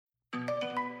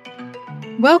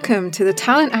Welcome to the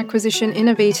Talent Acquisition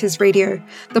Innovators Radio,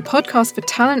 the podcast for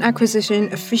talent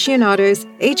acquisition aficionados,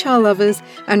 HR lovers,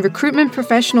 and recruitment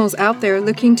professionals out there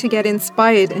looking to get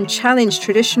inspired and challenge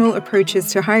traditional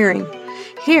approaches to hiring.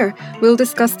 Here, we'll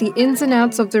discuss the ins and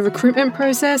outs of the recruitment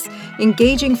process,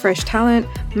 engaging fresh talent,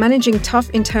 managing tough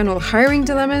internal hiring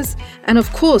dilemmas, and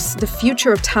of course, the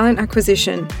future of talent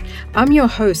acquisition. I'm your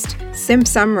host, Sim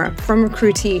Samra from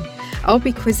Recruitee. I'll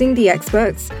be quizzing the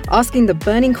experts, asking the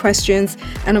burning questions,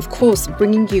 and of course,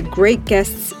 bringing you great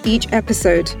guests each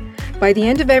episode. By the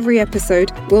end of every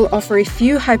episode, we'll offer a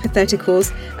few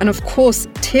hypotheticals and of course,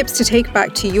 tips to take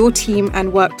back to your team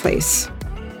and workplace.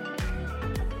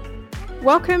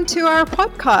 Welcome to our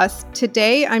podcast.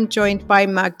 Today, I'm joined by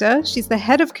Magda. She's the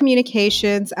head of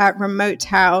communications at Remote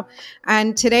How.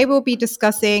 And today we'll be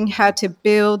discussing how to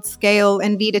build, scale,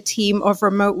 and lead a team of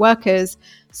remote workers.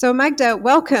 So Magda,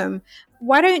 welcome.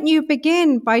 Why don't you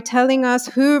begin by telling us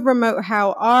who Remote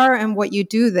How are and what you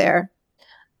do there?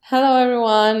 Hello,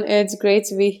 everyone. It's great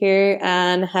to be here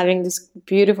and having this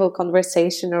beautiful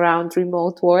conversation around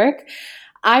remote work.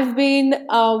 I've been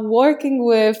working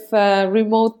with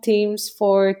remote teams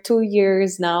for 2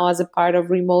 years now as a part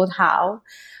of Remote How.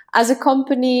 As a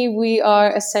company, we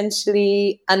are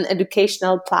essentially an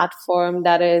educational platform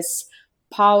that is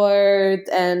powered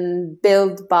and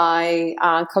built by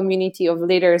a community of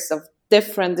leaders of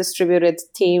different distributed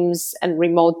teams and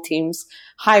remote teams,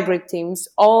 hybrid teams,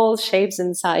 all shapes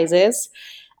and sizes.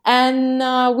 And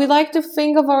we like to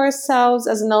think of ourselves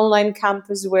as an online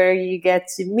campus where you get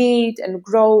to meet and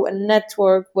grow and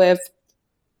network with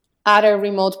other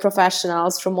remote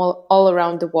professionals from all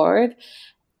around the world.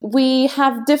 We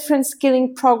have different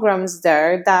skilling programs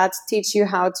there that teach you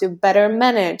how to better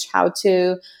manage, how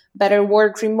to better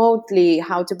work remotely,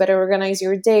 how to better organize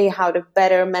your day, how to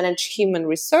better manage human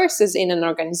resources in an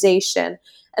organization.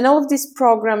 And all of these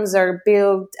programs are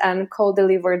built and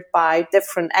co-delivered by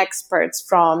different experts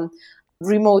from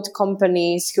remote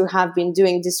companies who have been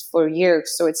doing this for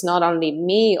years. So it's not only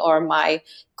me or my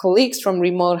colleagues from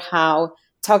Remote How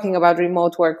talking about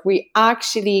remote work. We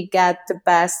actually get the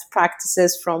best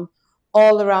practices from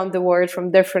all around the world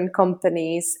from different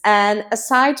companies. And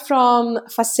aside from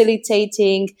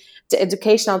facilitating the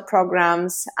educational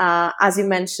programs, as you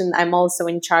mentioned, I'm also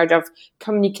in charge of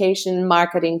communication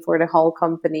marketing for the whole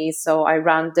company. So I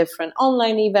run different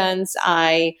online events.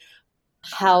 I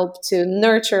help to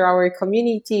nurture our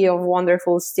community of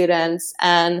wonderful students.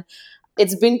 And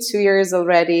it's been 2 years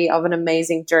already of an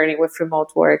amazing journey with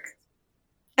remote work.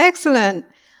 Excellent.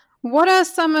 What are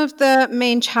some of the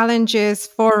main challenges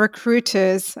for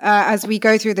recruiters as we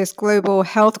go through this global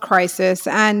health crisis?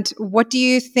 And what do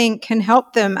you think can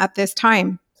help them at this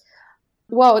time?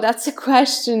 Wow, that's a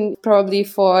question probably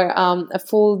for a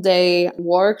full day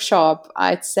workshop,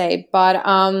 I'd say. But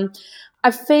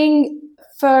I think,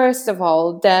 first of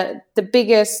all, that the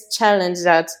biggest challenge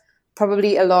that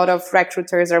probably a lot of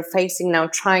recruiters are facing now,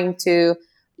 trying to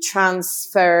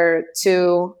transfer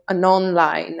to an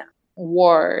online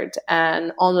world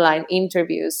and online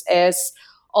interviews, is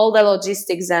all the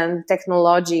logistics and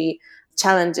technology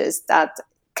challenges that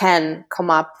can come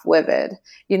up with it.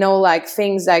 You know, like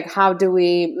things like, how do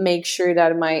we make sure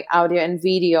that my audio and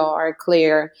video are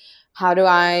clear? How do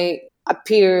I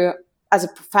appear as a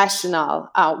professional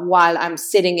while I'm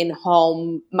sitting in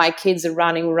home, my kids are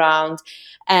running around,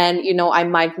 and, you know, I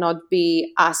might not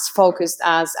be as focused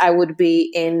as I would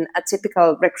be in a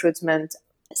typical recruitment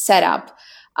setup.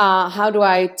 How do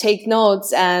I take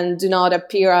notes and do not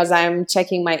appear as I'm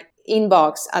checking my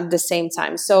inbox at the same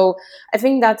time? So I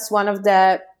think that's one of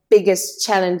the biggest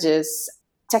challenges.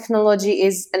 Technology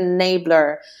is an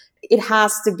enabler. It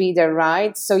has to be there,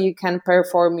 right? So you can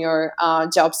perform your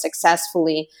job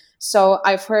successfully. So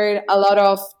I've heard a lot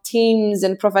of teams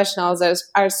and professionals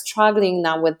are struggling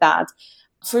now with that.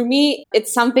 For me,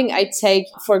 it's something I take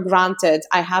for granted.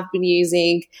 I have been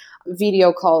using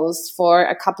video calls for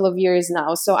a couple of years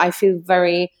now. So I feel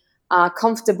very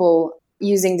comfortable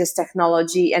using this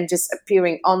technology and just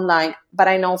appearing online. But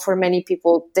I know for many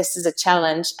people, this is a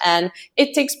challenge and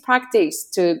it takes practice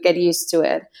to get used to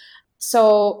it.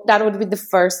 So that would be the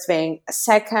first thing.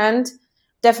 Second,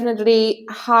 definitely,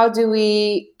 how do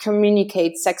we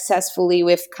communicate successfully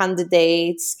with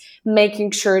candidates,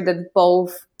 making sure that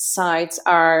both sides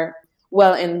are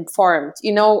well informed?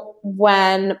 You know,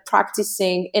 when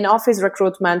practicing in office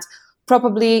recruitment,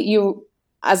 probably you,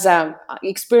 as an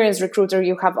experienced recruiter,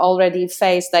 you have already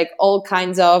faced like all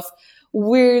kinds of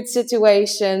weird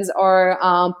situations or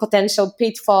potential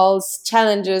pitfalls,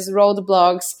 challenges,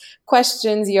 roadblocks,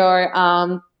 questions your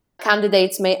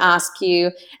candidates may ask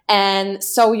you. And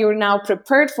so you're now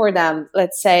prepared for them.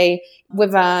 Let's say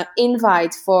with an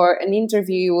invite for an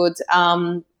interview, you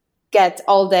would get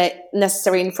all the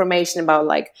necessary information about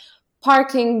like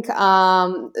parking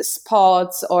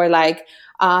spots or like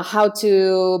how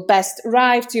to best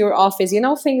arrive to your office,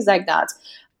 things like that.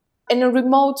 In a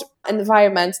remote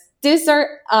environment, these are,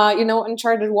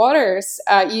 uncharted waters.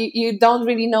 You don't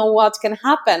really know what can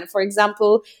happen. For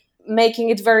example, making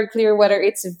it very clear whether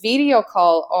it's a video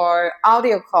call or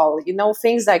audio call,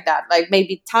 things like that, like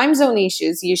maybe time zone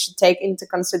issues you should take into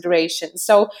consideration.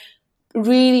 So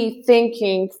really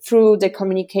thinking through the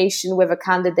communication with a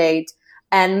candidate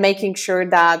and making sure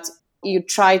that you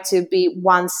try to be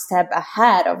one step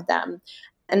ahead of them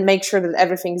and make sure that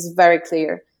everything is very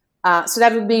clear. So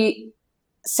that would be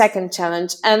second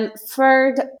challenge. And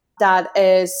third, that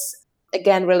is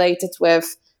again related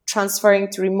with transferring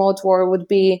to remote work, would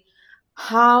be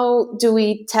how do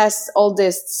we test all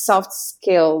these soft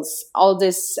skills, all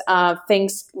these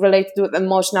things related with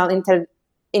emotional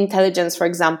intelligence, for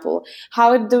example?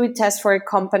 How do we test for a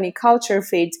company culture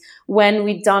fit when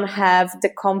we don't have the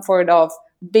comfort of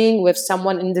being with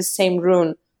someone in the same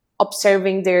room,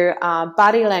 observing their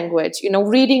body language,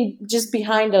 reading just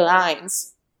behind the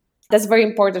lines? That's very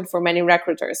important for many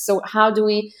recruiters. So how do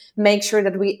we make sure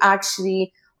that we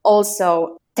actually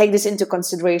also take this into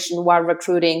consideration while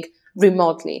recruiting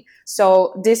remotely?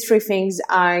 So these three things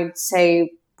I'd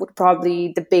say would probably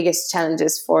be the biggest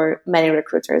challenges for many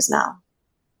recruiters now.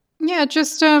 Yeah,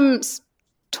 just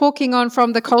talking on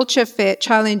from the culture fit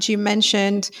challenge you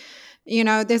mentioned,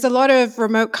 there's a lot of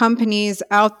remote companies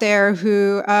out there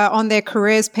who on their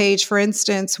careers page, for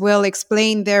instance, will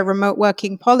explain their remote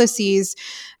working policies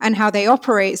and how they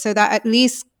operate, so that at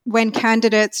least when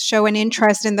candidates show an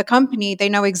interest in the company, they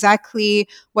know exactly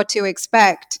what to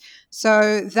expect.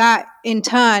 So that in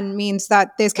turn means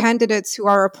that there's candidates who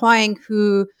are applying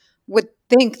who would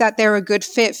think that they're a good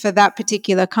fit for that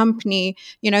particular company.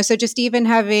 So just even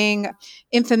having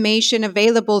information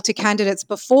available to candidates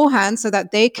beforehand so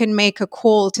that they can make a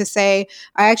call to say,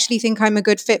 I actually think I'm a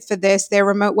good fit for this, their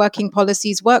remote working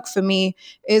policies work for me,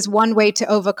 is one way to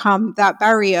overcome that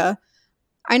barrier.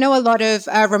 I know a lot of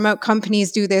remote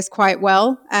companies do this quite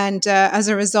well, and as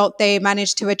a result, they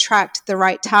manage to attract the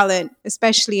right talent,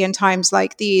 especially in times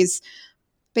like these.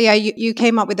 But yeah, you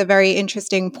came up with a very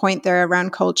interesting point there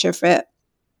around culture fit.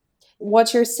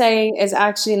 What you're saying is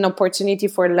actually an opportunity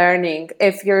for learning.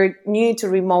 If you're new to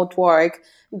remote work,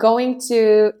 going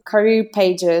to career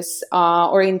pages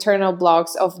or internal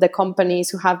blogs of the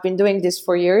companies who have been doing this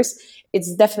for years,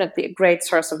 it's definitely a great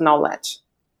source of knowledge.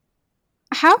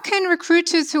 How can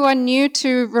recruiters who are new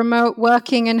to remote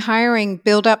working and hiring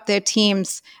build up their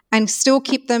teams and still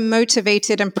keep them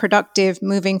motivated and productive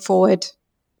moving forward?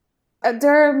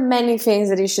 There are many things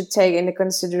that you should take into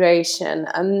consideration.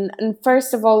 And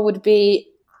first of all would be,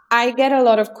 I get a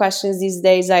lot of questions these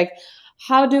days, like,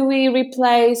 how do we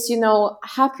replace,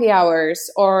 happy hours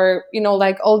or,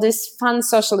 like all these fun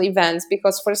social events?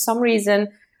 Because for some reason,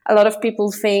 a lot of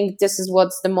people think this is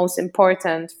what's the most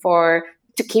important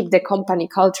to keep the company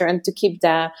culture and to keep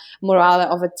the morale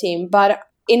of a team. But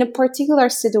in a particular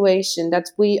situation that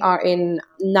we are in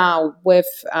now with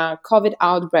COVID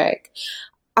outbreak,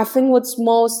 I think what's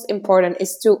most important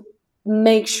is to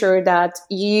make sure that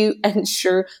you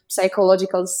ensure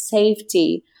psychological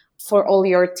safety for all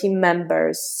your team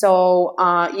members. So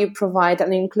you provide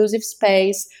an inclusive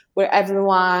space where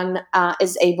everyone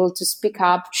is able to speak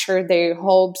up, share their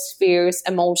hopes, fears,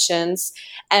 emotions,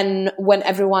 and when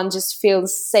everyone just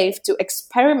feels safe to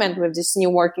experiment with this new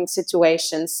working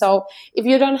situation. So if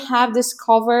you don't have this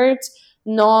covered,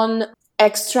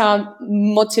 extra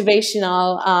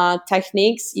motivational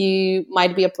techniques you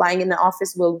might be applying in the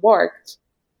office will work.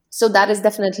 So that is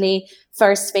definitely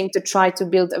first thing, to try to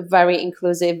build a very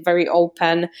inclusive, very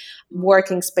open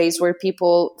working space where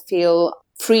people feel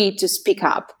free to speak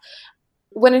up.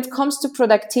 When it comes to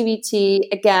productivity,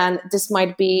 again, this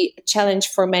might be a challenge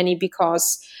for many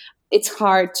because it's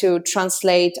hard to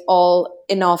translate all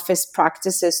in-office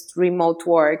practices to remote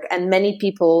work. And many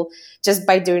people, just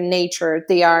by their nature,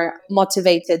 they are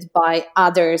motivated by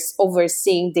others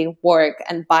overseeing their work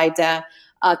and by the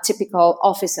typical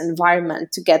office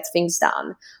environment to get things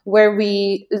done. Where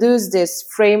we lose this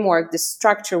framework, this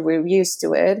structure, we're used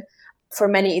to it. For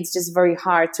many, it's just very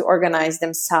hard to organize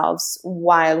themselves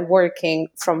while working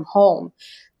from home.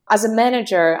 As a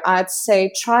manager, I'd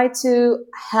say try to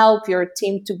help your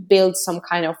team to build some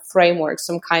kind of framework,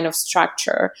 some kind of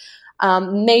structure.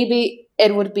 Maybe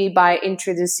it would be by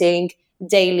introducing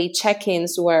daily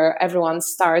check-ins where everyone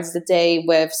starts the day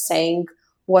with saying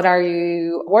what are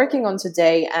you working on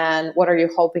today and what are you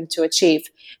hoping to achieve.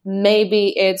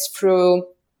 Maybe it's through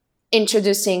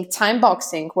introducing time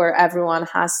boxing, where everyone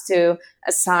has to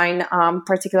assign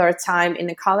particular time in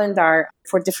a calendar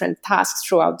for different tasks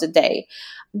throughout the day.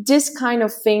 This kind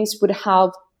of things would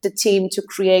help the team to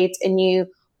create a new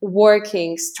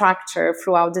working structure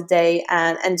throughout the day,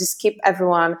 and just keep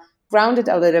everyone grounded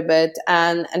a little bit,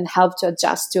 and help to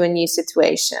adjust to a new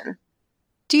situation.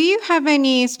 Do you have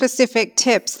any specific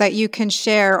tips that you can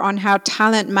share on how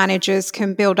talent managers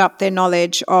can build up their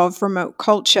knowledge of remote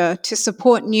culture to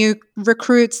support new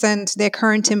recruits and their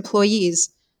current employees?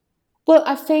 Well,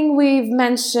 I think we've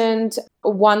mentioned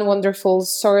one wonderful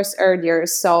source earlier.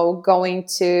 So going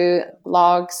to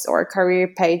blogs or career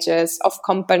pages of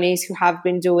companies who have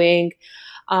been doing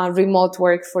remote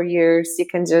work for years. You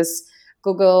can just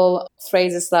Google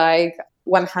phrases like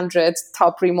 100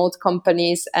 top remote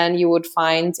companies, and you would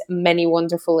find many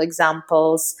wonderful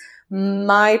examples.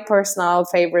 My personal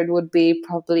favorite would be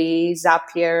probably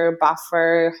Zapier,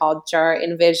 Buffer, Hotjar,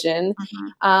 InVision.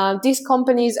 These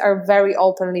companies are very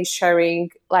openly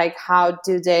sharing, like, how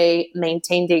do they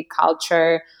maintain their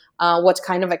culture, what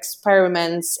kind of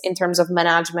experiments in terms of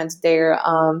management they're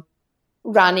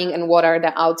running, and what are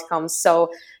the outcomes.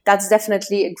 So that's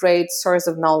definitely a great source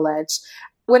of knowledge.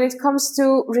 When it comes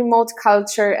to remote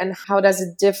culture and how does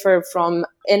it differ from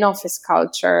in-office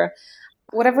culture,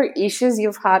 whatever issues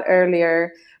you've had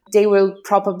earlier, they will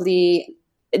probably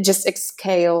just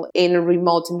scale in a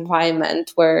remote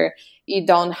environment where you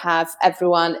don't have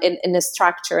everyone in a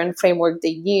structure and framework they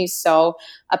use. So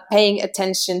paying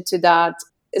attention to that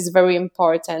is very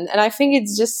important. And I think it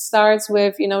just starts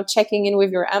with, checking in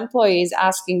with your employees,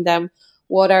 asking them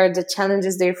what are the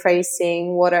challenges they're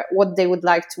facing, what they would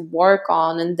like to work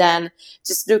on, and then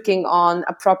just looking on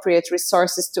appropriate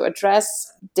resources to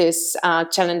address these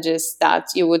challenges that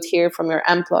you would hear from your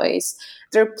employees.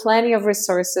 There are plenty of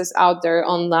resources out there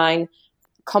online,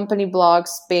 company blogs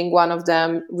being one of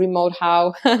them, Remote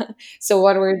How, so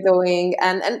what we're doing.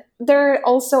 And there are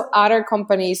also other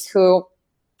companies who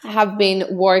have been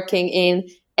working in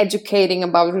educating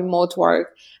about remote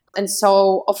work. And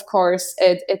so, of course,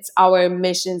 it's our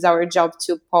mission, it's our job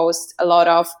to post a lot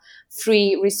of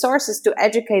free resources to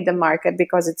educate the market,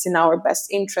 because it's in our best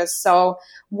interest. So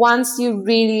once you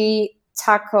really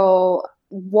tackle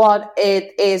what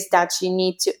it is that you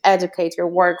need to educate your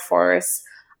workforce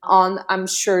on, I'm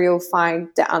sure you'll find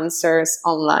the answers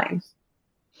online.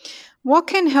 What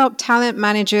can help talent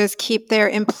managers keep their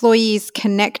employees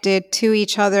connected to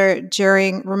each other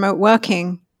during remote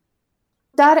working?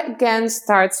 That again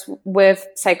starts with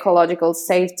psychological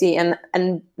safety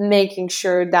and making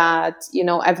sure that,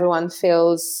 everyone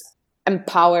feels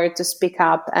empowered to speak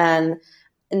up and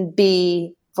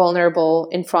be vulnerable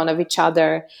in front of each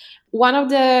other. One of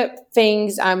the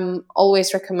things I'm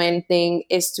always recommending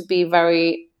is to be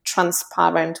very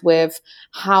transparent with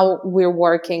how we're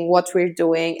working, what we're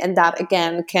doing. And that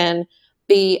again can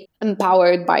be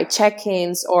empowered by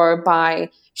check-ins or by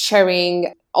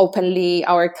sharing openly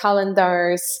our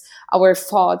calendars, our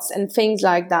thoughts, and things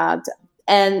like that.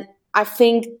 And I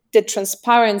think the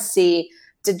transparency,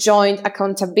 the joint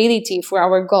accountability for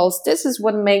our goals, this is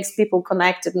what makes people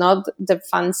connected, not the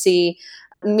fancy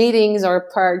meetings or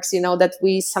perks, that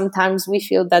we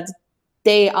feel that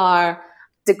they are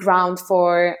the ground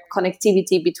for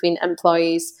connectivity between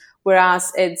employees,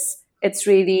 whereas it's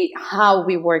really how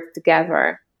we work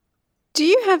together. Do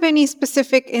you have any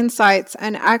specific insights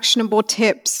and actionable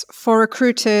tips for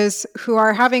recruiters who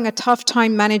are having a tough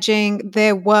time managing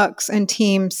their works and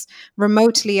teams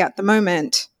remotely at the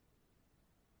moment?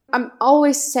 I'm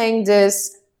always saying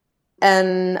this,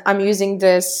 and I'm using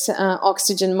this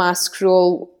oxygen mask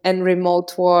rule and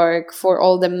remote work for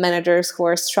all the managers who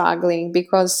are struggling,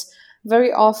 because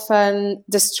very often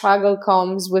the struggle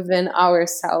comes within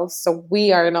ourselves. So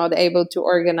we are not able to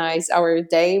organize our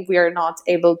day. We are not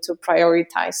able to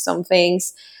prioritize some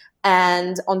things.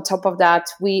 And on top of that,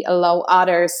 we allow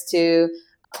others to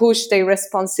push their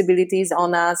responsibilities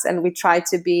on us. And we try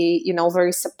to be,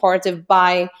 very supportive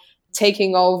by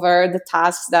taking over the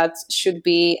tasks that should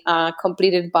be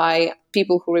completed by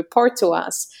people who report to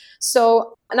us.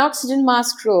 So an oxygen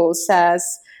mask rule says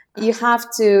you have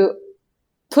to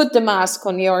put the mask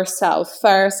on yourself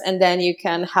first, and then you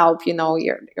can help,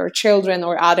 your children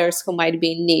or others who might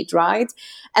be in need, right?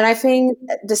 And I think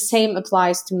the same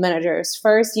applies to managers.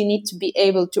 First, you need to be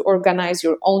able to organize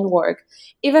your own work,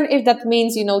 even if that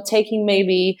means, taking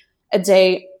maybe a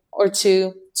day or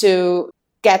two to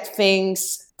get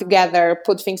things together,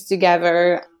 put things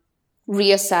together,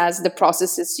 reassess the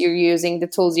processes you're using, the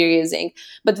tools you're using,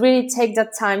 but really take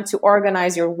that time to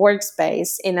organize your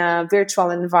workspace in a virtual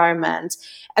environment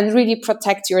and really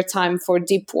protect your time for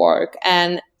deep work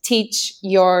and teach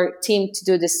your team to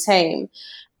do the same.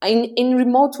 In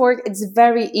remote work, it's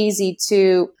very easy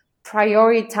to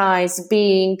prioritize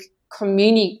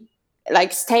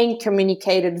staying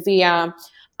communicated via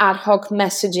ad hoc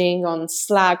messaging on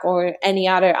Slack or any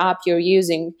other app you're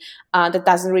using. That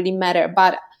doesn't really matter.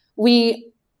 But we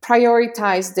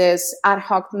prioritize this ad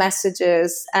hoc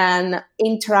messages and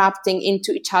interrupting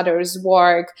into each other's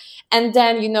work. And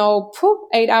then,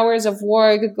 8 hours of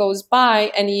work goes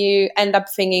by and you end up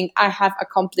thinking, I have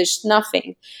accomplished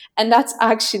nothing. And that's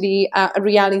actually a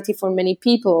reality for many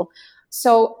people.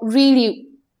 So really,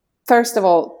 first of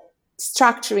all,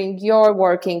 structuring your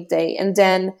working day and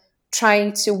then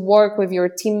trying to work with your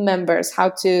team members, how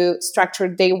to structure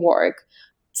their work,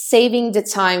 saving the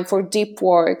time for deep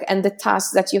work and the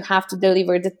tasks that you have to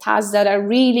deliver, the tasks that are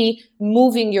really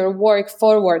moving your work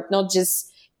forward, not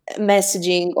just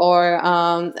messaging or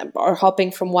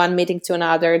hopping from one meeting to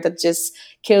another that just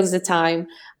kills the time.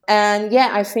 And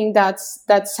I think that's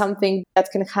something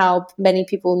that can help many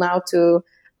people now to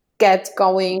get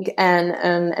going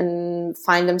and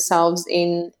find themselves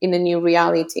in a new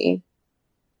reality.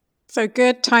 So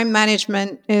good time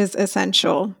management is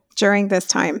essential during this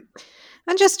time.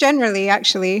 And just generally,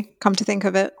 actually, come to think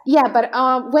of it. Yeah, but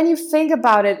when you think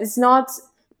about it, it's not,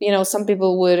 some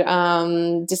people would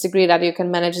disagree that you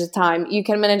can manage the time. You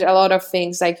can manage a lot of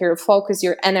things like your focus,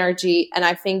 your energy. And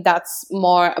I think that's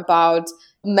more about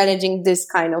managing this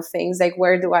kind of things. Like,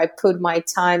 where do I put my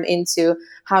time into?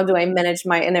 How do I manage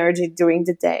my energy during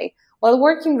the day? While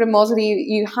working remotely,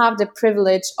 you have the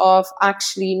privilege of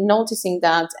actually noticing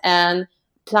that and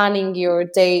planning your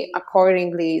day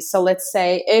accordingly. So let's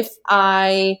say if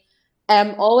I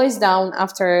am always down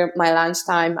after my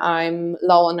lunchtime, I'm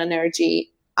low on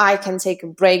energy, I can take a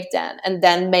break then and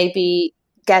then maybe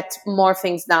get more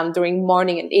things done during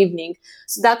morning and evening.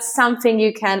 So that's something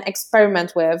you can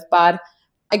experiment with. But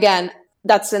again,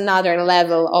 that's another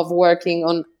level of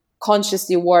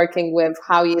consciously working with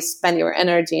how you spend your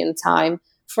energy and time.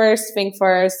 First thing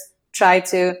first, try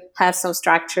to have some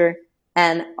structure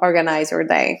and organize your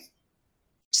day.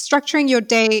 Structuring your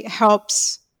day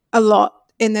helps a lot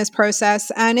in this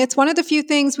process. And it's one of the few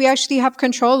things we actually have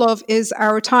control of is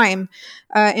our time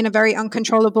in a very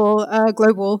uncontrollable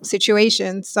global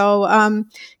situation. So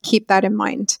keep that in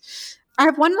mind. I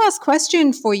have one last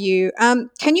question for you.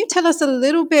 Can you tell us a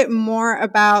little bit more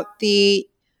about the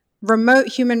remote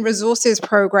human resources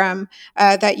program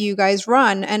that you guys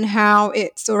run and how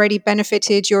it's already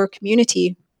benefited your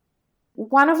community?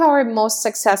 One of our most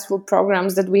successful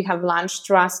programs that we have launched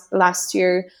last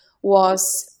year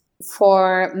was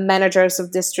for managers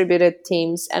of distributed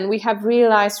teams. And we have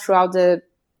realized throughout the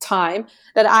time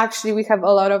that actually we have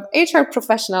a lot of HR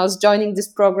professionals joining this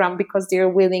program because they're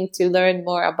willing to learn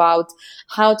more about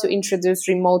how to introduce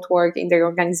remote work in their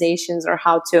organizations or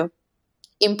how to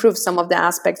improve some of the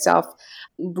aspects of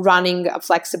running a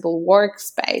flexible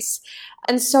workspace.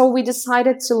 And so we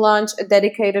decided to launch a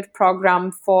dedicated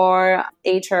program for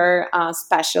HR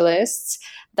specialists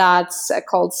that's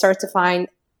called Certifying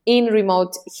in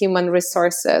Remote Human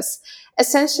Resources.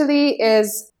 Essentially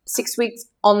is 6 weeks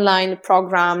online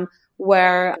program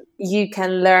where you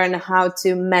can learn how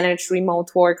to manage remote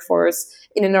workforce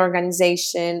in an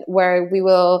organization, where we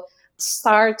will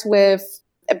start with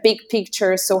a big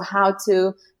picture. So how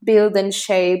to build and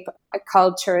shape a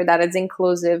culture that is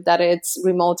inclusive, that it's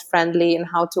remote friendly, and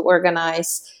how to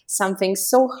organize something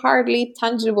so hardly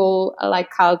tangible like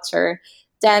culture.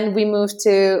 Then we move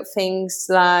to things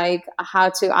like how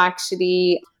to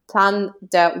actually plan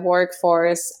the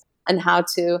workforce and how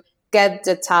to get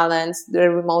the talent, the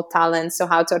remote talent. So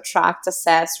how to attract,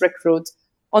 assess, recruit,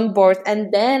 onboard,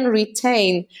 and then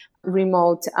retain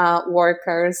remote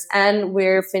workers. And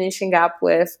we're finishing up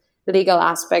with legal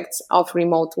aspects of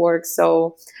remote work.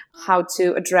 So how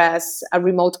to address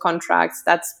remote contracts.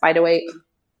 That's, by the way, a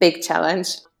big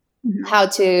challenge. Mm-hmm. How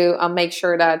to make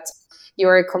sure that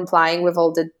you're complying with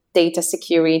all the data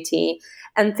security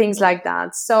and things like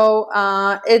that. So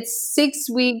it's 6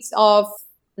 weeks of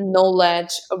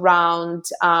knowledge around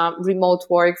remote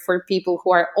work for people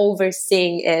who are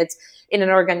overseeing it in an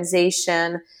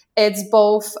organization. It's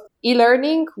both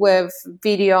e-learning with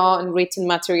video and written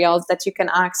materials that you can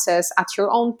access at your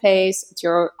own pace, at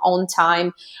your own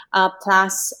time,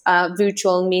 plus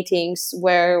virtual meetings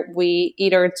where we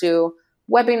either do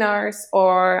webinars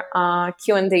or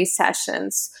Q&A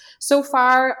sessions. So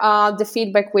far, the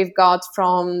feedback we've got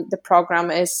from the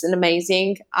program is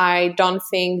amazing. I don't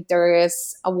think there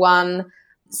is one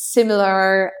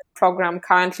similar program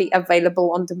currently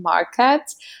available on the market.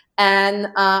 And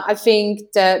I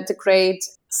think the great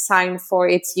sign for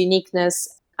its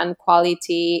uniqueness and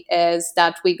quality is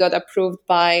that we got approved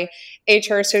by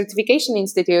HR Certification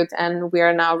Institute, and we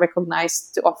are now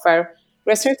recognized to offer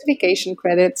recertification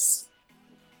credits.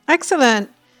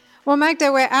 Excellent. Well,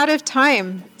 Magda, we're out of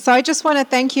time. So I just want to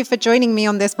thank you for joining me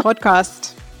on this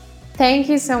podcast. Thank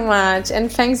you so much.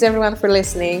 And thanks everyone for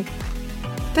listening.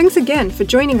 Thanks again for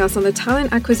joining us on the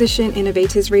Talent Acquisition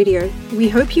Innovators Radio. We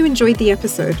hope you enjoyed the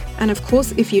episode. And of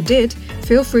course, if you did,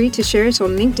 feel free to share it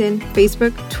on LinkedIn,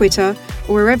 Facebook, Twitter,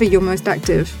 or wherever you're most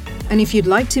active. And if you'd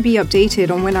like to be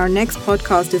updated on when our next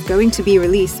podcast is going to be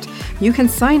released, you can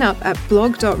sign up at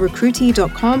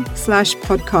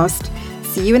blog.recruity.com/podcast.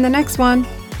 See you in the next one.